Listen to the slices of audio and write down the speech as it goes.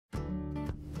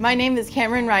My name is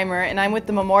Kameron and I'm with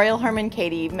the Memorial Herman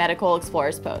Katy Medical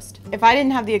Explorers Post. If I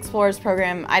didn't have the Explorers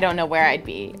program, I don't know where I'd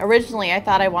be. Originally, I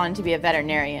thought I wanted to be a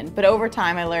veterinarian, but over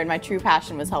time I learned my true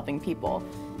passion was helping people.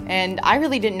 And I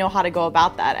really didn't know how to go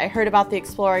about that. I heard about the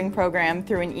Exploring program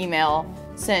through an email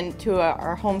sent to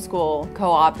our homeschool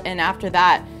co-op, and after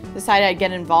that, decided I'd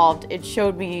get involved. It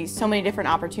showed me so many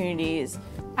different opportunities.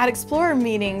 At Explorer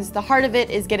meetings, the heart of it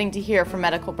is getting to hear from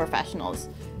medical professionals.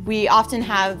 We often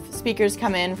have speakers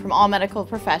come in from all medical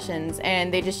professions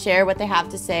and they just share what they have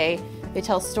to say. They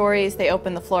tell stories, they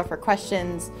open the floor for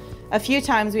questions. A few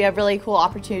times we have really cool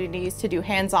opportunities to do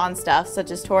hands-on stuff such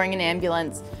as touring an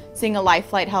ambulance, seeing a life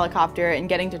flight helicopter, and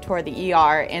getting to tour the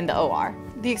ER and the OR.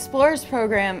 The Explorers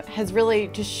program has really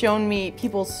just shown me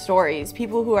people's stories,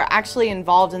 people who are actually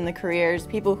involved in the careers,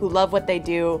 people who love what they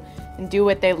do and do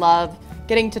what they love.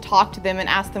 Getting to talk to them and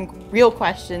ask them real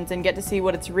questions and get to see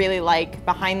what it's really like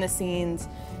behind the scenes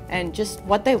and just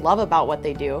what they love about what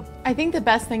they do. I think the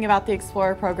best thing about the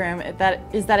Explorer program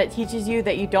is that it teaches you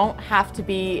that you don't have to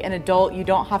be an adult, you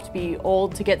don't have to be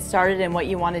old to get started in what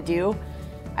you want to do.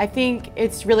 I think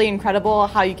it's really incredible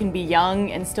how you can be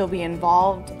young and still be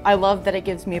involved. I love that it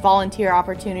gives me volunteer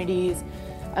opportunities.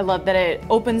 I love that it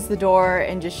opens the door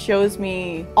and just shows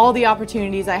me all the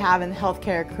opportunities I have in the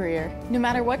healthcare career. No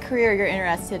matter what career you're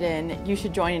interested in, you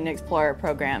should join an Explorer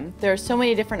program. There are so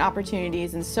many different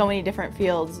opportunities and so many different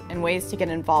fields and ways to get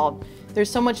involved. There's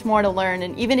so much more to learn,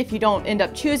 and even if you don't end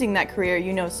up choosing that career,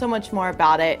 you know so much more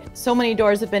about it. So many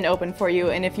doors have been opened for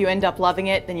you, and if you end up loving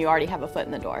it, then you already have a foot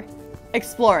in the door.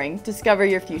 Exploring, discover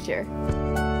your future.